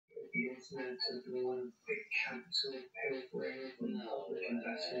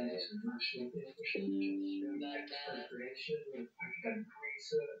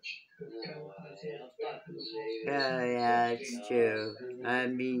Yeah, it's true.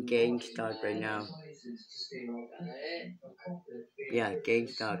 I'm being gang stalked right now. Yeah, gang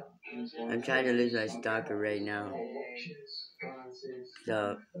stalked. I'm trying to lose my stalker right now.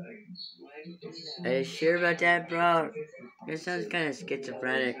 So, are you sure about that, bro? This sounds kind of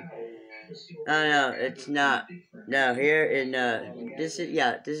schizophrenic. Oh no, it's not. No, here in this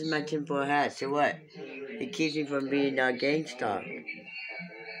is my tinfoil hat. So what? It keeps me from being gang stalked.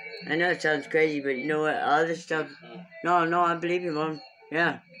 I know it sounds crazy, but you know what? All this stuff. No, I believe you, Mom.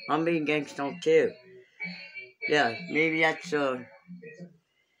 Yeah, I'm being gang stalked too. Yeah, maybe that's I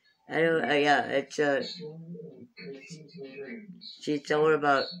don't. Yeah, it's See, it's all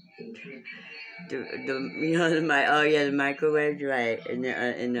about the you know the microwaves, right? In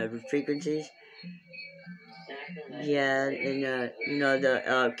the frequencies. Yeah, and the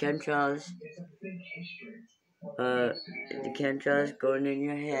chemtrails. The chemtrails going in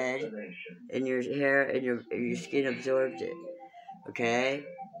your head, and your hair, and your skin absorbs it. Okay.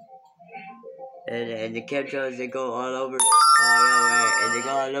 And the chemtrails, they go all over. Oh no, right? And they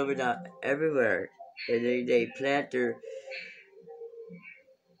go all over everywhere. And they plant their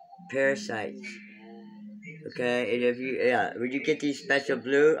parasites. Okay, and when you get these special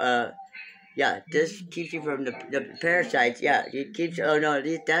blue, this keeps you from the parasites. Yeah, it keeps. Oh no,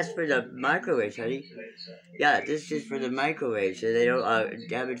 that's for the microwaves, honey. Yeah, this is for the microwaves, so they don't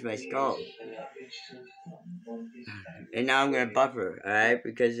damage my skull. And now I'm gonna buffer, all right,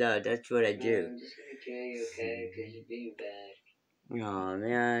 because that's what I do. Oh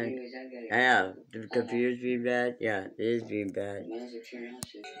man, yeah, the computer's being bad. Yeah, it is being bad.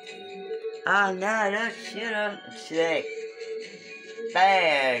 Oh no, don't shoot him. Sick.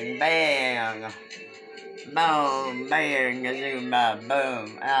 Bang, bang. Boom, bang, zumba,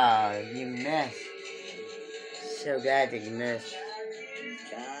 boom. Oh, you missed. So glad that you missed.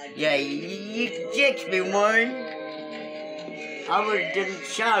 Yeah, you jicked me, woman. I would have done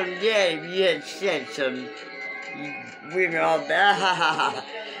shot yeah if you had said some. You women all bad.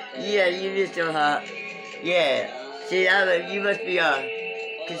 Yeah, you just yeah. See, you must be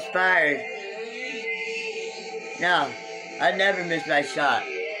conspired. No, I never miss my shot.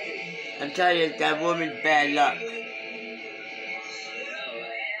 I'm telling you, that woman's bad luck.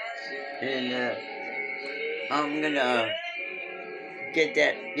 And I'm gonna get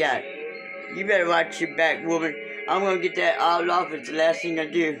that. Yeah, you better watch your back, woman. I'm gonna get that all off. It's the last thing I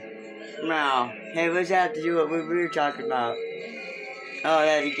do. Now, hey, what's that have to do with what we were talking about? Oh,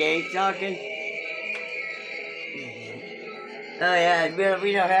 yeah, the gang stalking? Oh, yeah,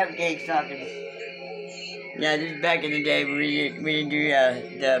 we don't have gang stalking. Yeah, this is back in the day when we didn't do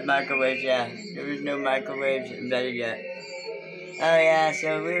the microwaves, yeah. There was no microwaves embedded yet. Oh, yeah,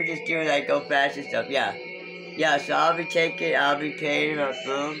 so we were just doing like old-fashioned stuff, yeah. Yeah, so I'll be paid,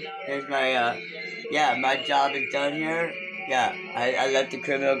 boom. Here's my, my job is done here. Yeah, I let the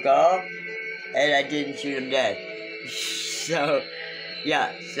criminal go, and I didn't shoot him dead. So,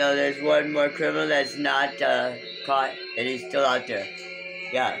 yeah, so there's one more criminal that's not caught, and he's still out there.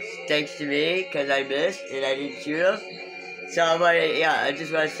 Yeah, thanks to me, because I missed, and I didn't shoot him. So, I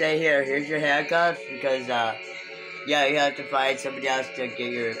just want to say here's your handcuffs, because, you have to find somebody else to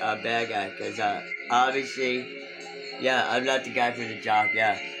get your bad guy, because, obviously, I'm not the guy for the job,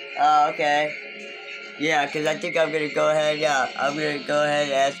 yeah. Oh, okay. Yeah, because I think I'm going to go ahead, I'm going to go ahead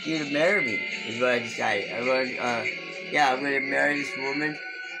and ask you to marry me, is what I decided. I'm going to marry this woman.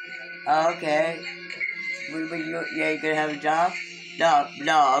 Oh, okay. You going to have a job? No,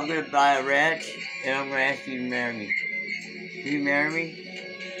 I'm going to buy a ranch, and I'm going to ask you to marry me. Will you marry me?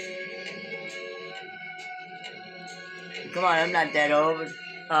 Come on, I'm not that old.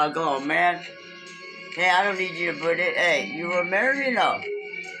 Oh, go on, man. Hey, I don't need you to put it. Hey, you will marry me? No.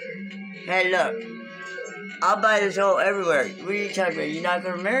 Hey, look. I'll buy this hole everywhere. What are you talking about? You're not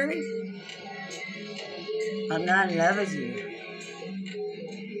going to marry me? I'm not in love with you.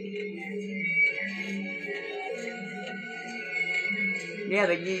 Yeah,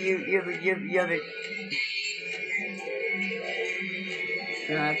 but you haven't...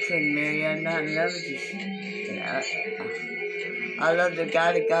 No, I couldn't marry you. I'm not in love with you. I love the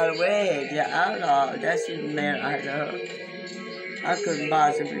guy that got away. The outlaw. That's the man I love. I couldn't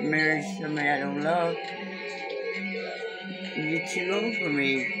possibly marry somebody I don't love. You're too old for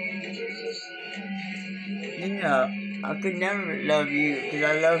me. I could never love you because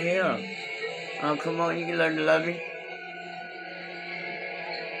I love him. Oh, come on, you can learn to love me.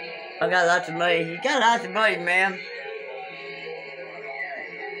 I got lots of money. You got lots of money, man.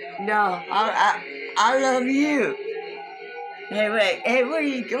 No, I love you. Hey, wait. Hey,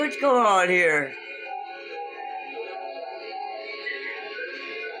 what's going on here?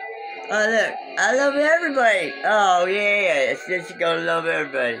 Oh, look. I love everybody. Oh, yeah. It's just gonna love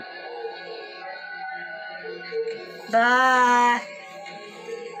everybody. Bye.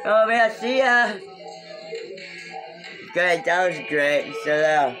 Oh, man. See ya. Great. That was great.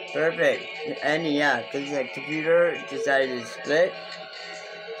 So, perfect. And, yeah, because the computer decided to split.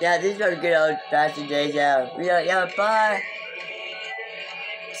 Yeah, these are good old-fashioned days. Yeah, bye.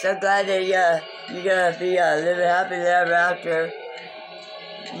 So glad that, you're gonna be, living happily ever after.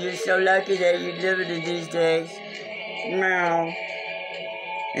 You're so lucky that you're living in these days. Meow.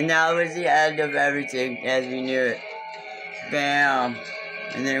 And that was the end of everything as we knew it. Bam.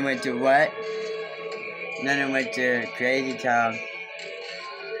 And then it went to what? And then it went to Crazy Town.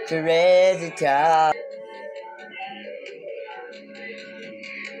 Crazy Town.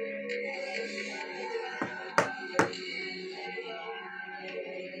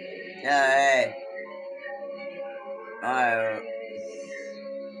 Hey.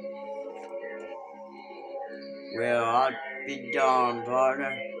 Well, I'll be darned,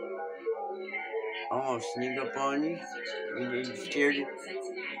 partner. I'm gonna sneak up on you. You scared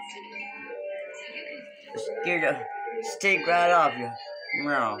to stink right off you.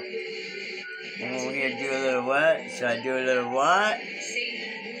 No. I'm over here do a little what? Should I do a little what?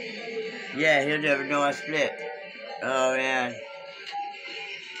 Yeah, he'll never know I split. Oh, man.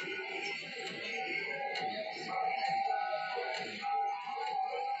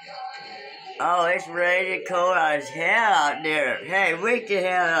 Oh, it's raining cold as hell out there. Hey, wake the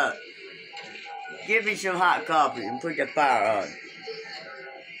hell up. Give me some hot coffee and put the fire on.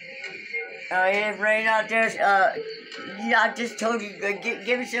 Oh, it's raining out there. Yeah, I just told you,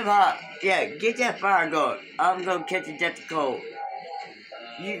 give me some hot. Yeah, get that fire going. I'm gonna catch a death of cold.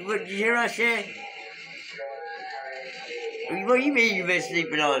 What, you hear what I said? What do you mean you've been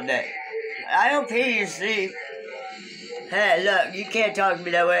sleeping all day? I don't pay you to sleep. Hey, look, you can't talk to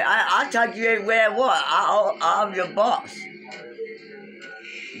me that way. I'll talk to you any way I want. I'm your boss.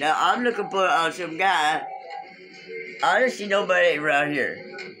 Now, I'm looking for some guy. I don't see nobody around here.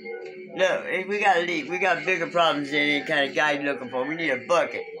 Look, we gotta leave. We got bigger problems than any kind of guy you're looking for. We need a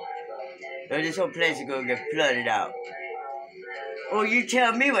bucket. So this whole place is gonna get flooded out. Oh, you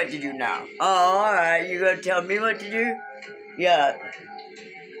tell me what to do now. Oh, alright. You gonna tell me what to do? Yeah.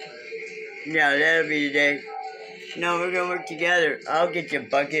 Yeah, that'll be the day. No, we're gonna work together. I'll get you a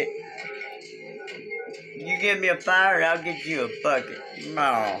bucket. You give me a fire and I'll get you a bucket.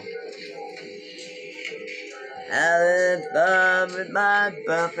 No. Having fun with my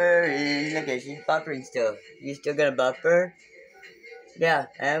buffering. Look at she's buffering still. You still gonna buffer? Yeah,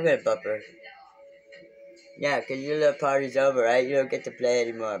 I am gonna buffer. Yeah, cause your little party's over, right? You don't get to play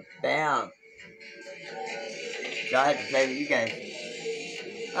anymore. Bam. So I have to play with you guys.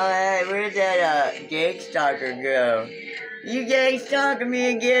 Oh, hey, where'd that, gang stalker go? You gang stalking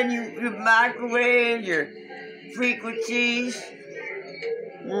me again, you microwave, your frequencies?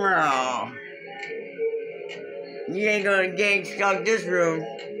 No. You ain't gonna gang stalk this room.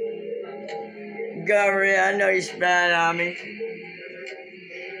 Government, I know you're spying on me.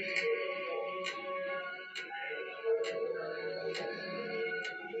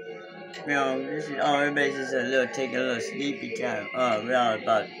 You know, this is, everybody's just taking a little sleepy time. Oh, we're all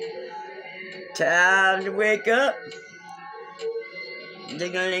about time to wake up.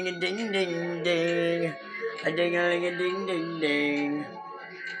 Ding-a-ling-a-ding-ding-ding. A ding-a-ling-a-ding-ding-ding.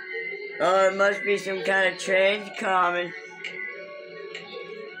 Oh, it must be some kind of train coming.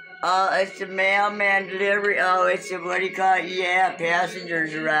 Oh, it's the mailman delivery. Oh, it's the, what do you call it? Yeah,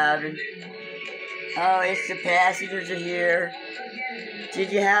 passengers arriving. Oh, it's the passengers are here.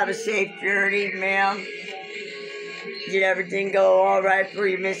 Did you have a safe journey, ma'am? Did everything go all right for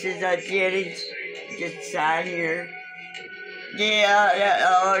you, Mrs. Jennings? Just sign here.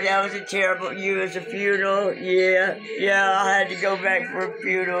 Yeah, that was a terrible, you was a funeral, yeah, I had to go back for a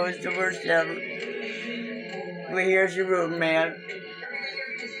funeral, it's the worst ever. Well, here's your room, man.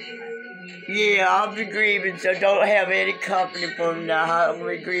 Yeah, I'll be grieving, so don't have any company for me now. I'll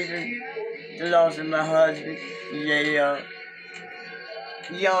be grieving the loss of my husband, yeah.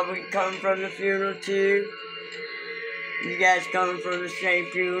 Y'all be coming from the funeral, too? You guys coming from the same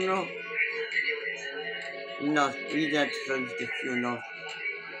funeral? No, you're not from the funeral.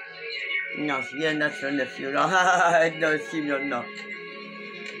 No, you're not from the funeral. No, funeral, no.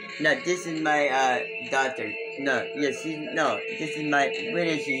 No, this is my daughter. No, yes, no, this is my, what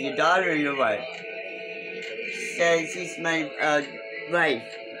is she, your daughter or your wife? So she's my wife.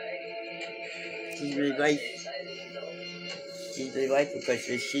 She's my wife. she's my wife, of course.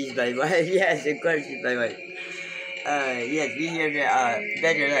 She's my wife. Yes, of course she's my wife. Yes, we here to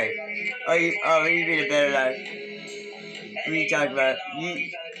better life. What do you mean a better life? What are you talking about?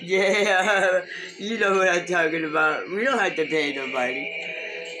 Yeah, you know what I'm talking about. We don't have to pay nobody.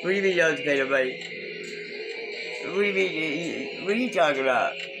 What do you mean you don't have to pay nobody? What do you mean? What are you talking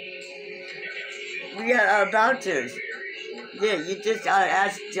about? We got our bouncers. Yeah, you just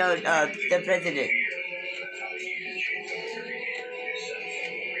asked the president.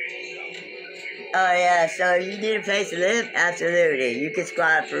 Oh yeah, so you need a place to live? Absolutely. You can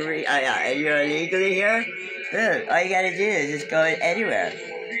squat for yeah, and you're illegally here? Good. All you gotta do is just go anywhere.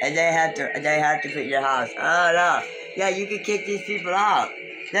 And they have to put your house. Oh no. Yeah, you can kick these people out.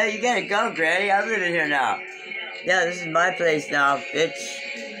 No, you gotta go, Granny. I'm living here now. Yeah, this is my place now, bitch.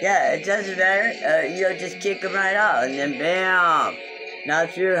 Yeah, it doesn't matter. You'll just kick them right out, and then bam. Now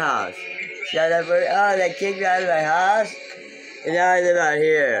it's your house. Shut up. Oh, they kicked me out of my house? And now I live out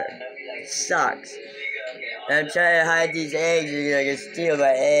here. It sucks. And I'm trying to hide these eggs and I can steal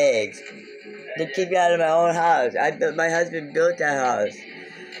my eggs. They kicked me out of my own house. My husband built that house.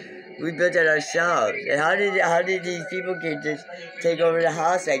 We built it ourselves. And how did these people get just take over the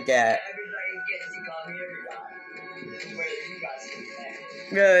house like that?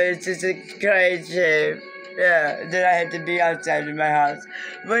 No, it's just a crazy shame. Yeah, that I had to be outside of my house.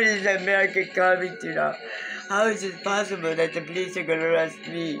 What is America coming to now? How is it possible that the police are going to arrest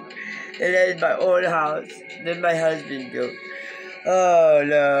me? And that is my own house that my husband built. Oh,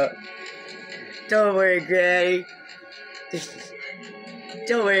 no. Don't worry, Granny.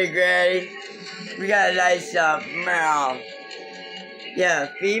 Don't worry, Granny. We got a nice, meow. Yeah,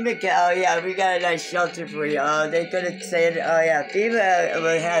 FEMA, oh yeah, we got a nice shelter for you. Oh, they couldn't say it. Oh yeah,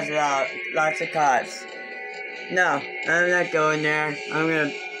 FEMA has lots of cots. No, I'm not going there. I'm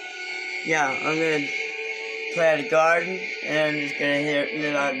gonna plant a garden, and I'm just gonna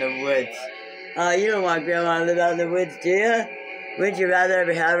live out in the woods. Oh, you don't want Grandma to live out in the woods, do you? Would you rather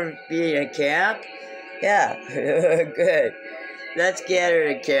have her be in a camp? Yeah, good. Let's get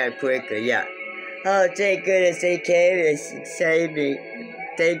her to camp quickly, yeah. Oh, thank goodness they came and saved me.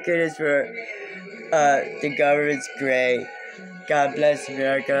 Thank goodness for the government's great. God bless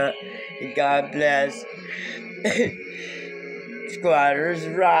America. And God bless squatters'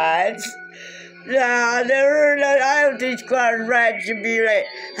 rights. No, I don't think squatters' rights should be right.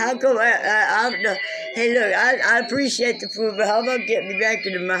 How come no. Hey, look, I appreciate the food, but how about getting me back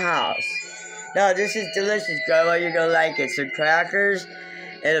into my house? No, this is delicious, Grandma. You're going to like it. Some crackers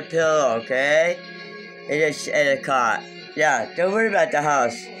and a pillow, okay? And a cot. Yeah, don't worry about the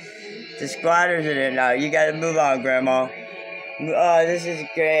house. The squatters are there now. You gotta move on, Grandma. Oh, this is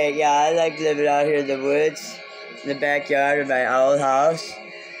great. Yeah, I like living out here in the woods, in the backyard of my old house.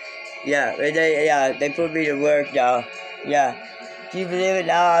 Yeah, they put me to work now. Yeah. Do you believe it?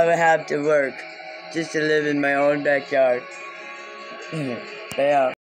 Now I would have to work just to live in my own backyard. Yeah.